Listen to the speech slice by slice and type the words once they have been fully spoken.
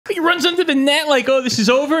runs under the net like, oh, this is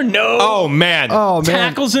over. No. Oh, man.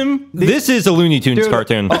 Tackles him. This is a Looney Tunes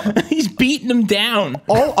cartoon. He's beating him down.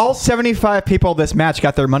 All 75 people this match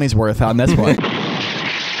got their money's worth on this one.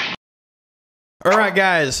 All right,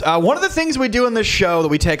 guys. One of the things we do in this show that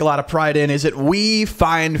we take a lot of pride in is that we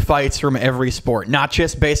find fights from every sport, not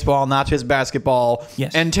just baseball, not just basketball.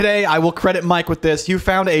 Yes. And today, I will credit Mike with this. You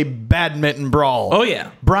found a badminton brawl. Oh, yeah.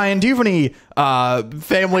 Brian, do you have any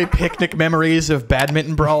family picnic memories of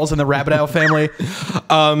badminton brawls in the Rabidow family?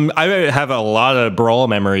 I have a lot of brawl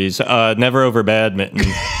memories. Never over badminton.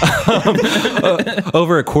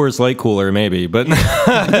 Over a Coors Light cooler, maybe, but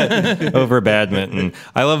over badminton.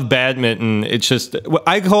 I love badminton. It's just what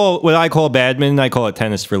I call badminton. I call it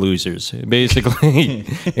tennis for losers, basically.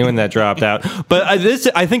 When that dropped out, but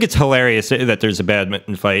I think it's hilarious that there's a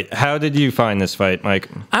badminton fight. How did you find this fight, Mike?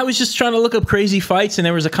 I was just trying to look up crazy fights, and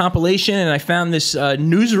there was a compilation, and I found this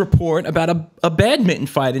news report about a badminton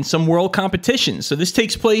fight in some world competition. So this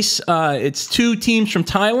takes place, it's two teams from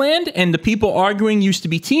Thailand, and the people arguing used to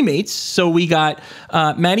be teammates. So we got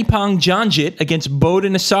Maneepong Jongjit against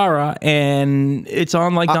Bodin Issara, and it's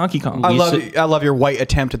on like Donkey Kong. I love your white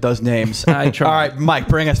attempt at those names. I try. All right, Mike,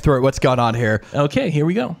 bring us through it. What's going on here? Okay, here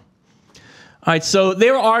we go. All right, so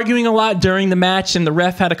they were arguing a lot during the match, and the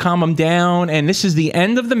ref had to calm them down, and this is the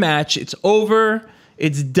end of the match. It's over.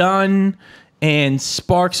 It's done, and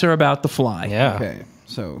sparks are about to fly. Yeah. Okay,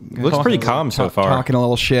 so Looks pretty calm so far. Talking a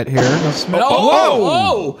little shit here.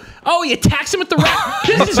 Oh, he attacks him with the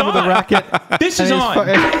racket. This is on. The racket. This is on.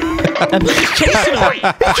 He's chasing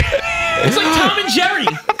him. It's like Tom and Jerry.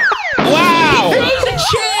 Wow! He throws a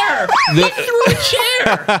chair. He threw a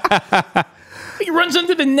chair. He runs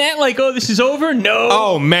under the net like, oh, this is over. No.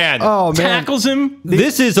 Oh, man. Tackles him.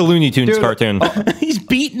 This is a Looney Tunes cartoon. He's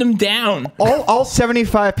beating him down. All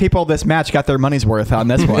 75 people this match got their money's worth on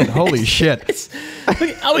this one. Holy shit.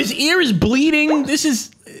 His ear is bleeding.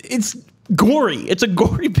 It's gory. It's a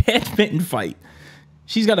gory badminton fight.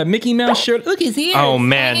 She's got a Mickey Mouse shirt. Look, his ear. Oh,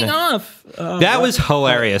 man. Hanging off. That was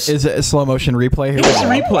hilarious. Is it a slow motion replay here? It's a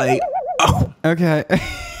replay. Oh. Okay.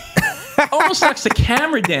 Almost knocks the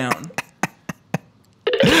camera down.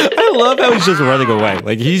 I love how he's just running away.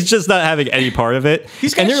 Like, he's just not having any part of it.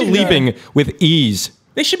 And they're leaping with ease.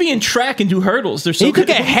 They should be in track and do hurdles. They're so He good.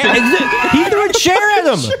 took he threw a chair at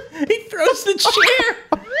him. He throws the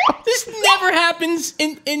chair. This never happens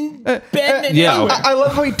in badminton. Yeah. I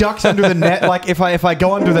love how he ducks under the net. Like, if I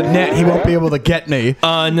go under the net, he won't be able to get me.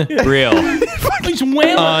 Unreal. He's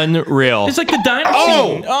wailing. Unreal. It's like the diner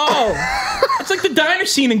scene. Oh. It's like the diner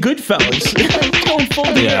scene in Goodfellas. He's going full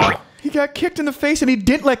Yeah. He got kicked in the face and he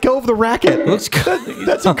didn't let go of the racket. Looks good.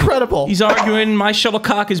 That's incredible. He's arguing, my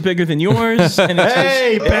shuttlecock is bigger than yours. And it's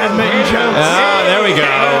hey, badminton jokes. Ah, there we go.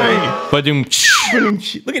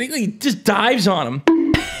 Look at it. He just dives on him.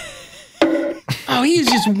 Oh, he's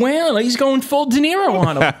just wailing. Like he's going full De Niro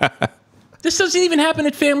on him. This doesn't even happen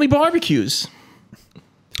at family barbecues.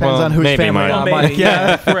 Depends on whose family. Mike.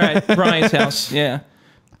 Yeah, we're at Brian's house. Yeah.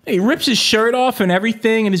 He rips his shirt off and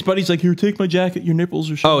everything, and his buddy's like, "Here, take my jacket. Your nipples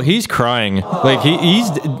are showing." Oh, he's crying. Like he's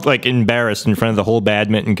like embarrassed in front of the whole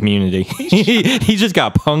badminton community. He just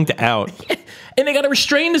got punked out. And they got to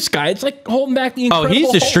restrain this guy. It's like holding back the Incredible He's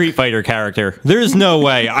the Hulk. Street Fighter character. There's no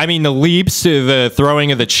way. I mean, the leaps, the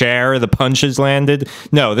throwing of the chair, the punches landed.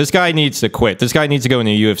 No, this guy needs to quit. This guy needs to go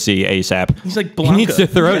into UFC ASAP. He's like Blanca. He needs to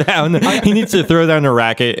throw down. He needs to throw down a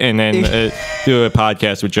racket and then do a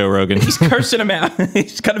podcast with Joe Rogan. He's cursing him out.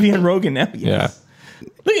 He's got to be on Rogan now. Yeah.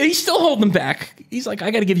 Look, he's still holding him back. He's like, I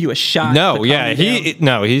got to give you a shot. No, yeah,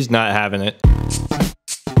 he's not having it.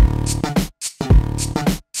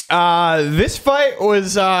 This fight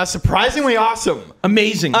was surprisingly awesome.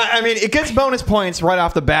 Amazing. I mean, it gets bonus points right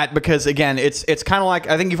off the bat because, again, it's kind of like,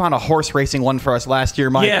 I think you found a horse racing one for us last year,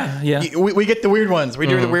 Mike. Yeah. We get the weird ones. We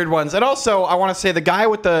do the weird ones. And also, I want to say the guy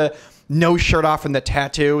with the no shirt off and the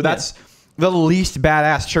tattoo, that's the least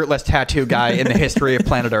badass shirtless tattoo guy in the history of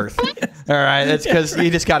planet Earth. All right, that's because he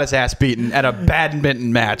just got his ass beaten at a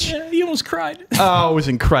badminton match. Yeah, he almost cried. Oh, it was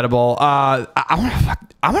incredible.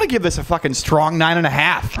 I'm gonna give this a fucking strong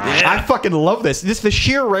 9.5. Yeah. I fucking love this. Just the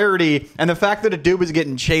sheer rarity and the fact that a dude was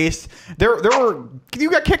getting chased. You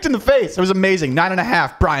got kicked in the face. It was amazing.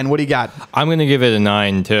 9.5. Brian, what do you got? I'm gonna give it a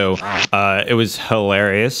 9 too. It was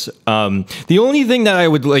hilarious. The only thing that I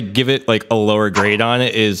would like give it like a lower grade on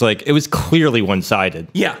it is like it was clearly one-sided.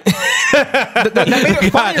 Yeah. that made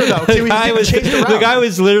it funnier though. The guy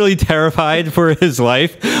was literally terrified for his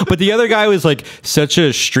life, but the other guy was like such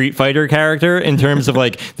a Street Fighter character in terms of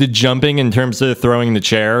like the jumping, in terms of throwing the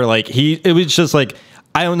chair. Like it was just like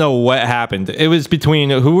I don't know what happened. It was between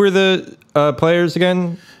who were the players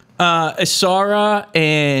again? Issara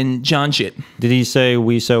and Jongjit. Did he say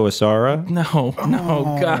Wiso Issara? No,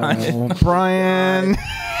 God. Oh, Brian.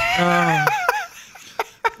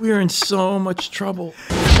 We are in so much trouble.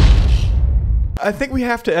 I think we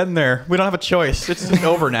have to end there. We don't have a choice. It's just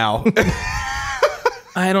over now.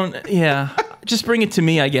 Just bring it to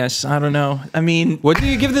me, I guess. I don't know. I mean, What do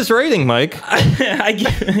you give this rating, Mike? I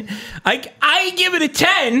give it a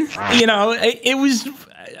 10. You know, it was.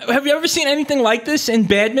 Have you ever seen anything like this in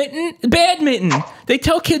badminton? Badminton. They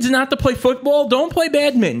tell kids not to play football. Don't play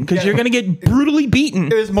badminton because you're going to get brutally beaten.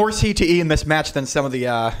 There's more CTE in this match than some of the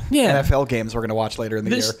NFL games we're going to watch later in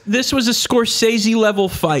the year. This was a Scorsese level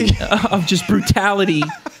fight of just brutality.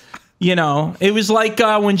 You know, it was like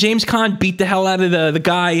when James Caan beat the hell out of the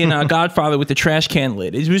guy in Godfather with the trash can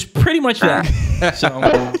lid. It was pretty much that.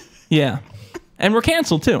 So, yeah. And we're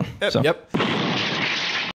canceled too. Yep.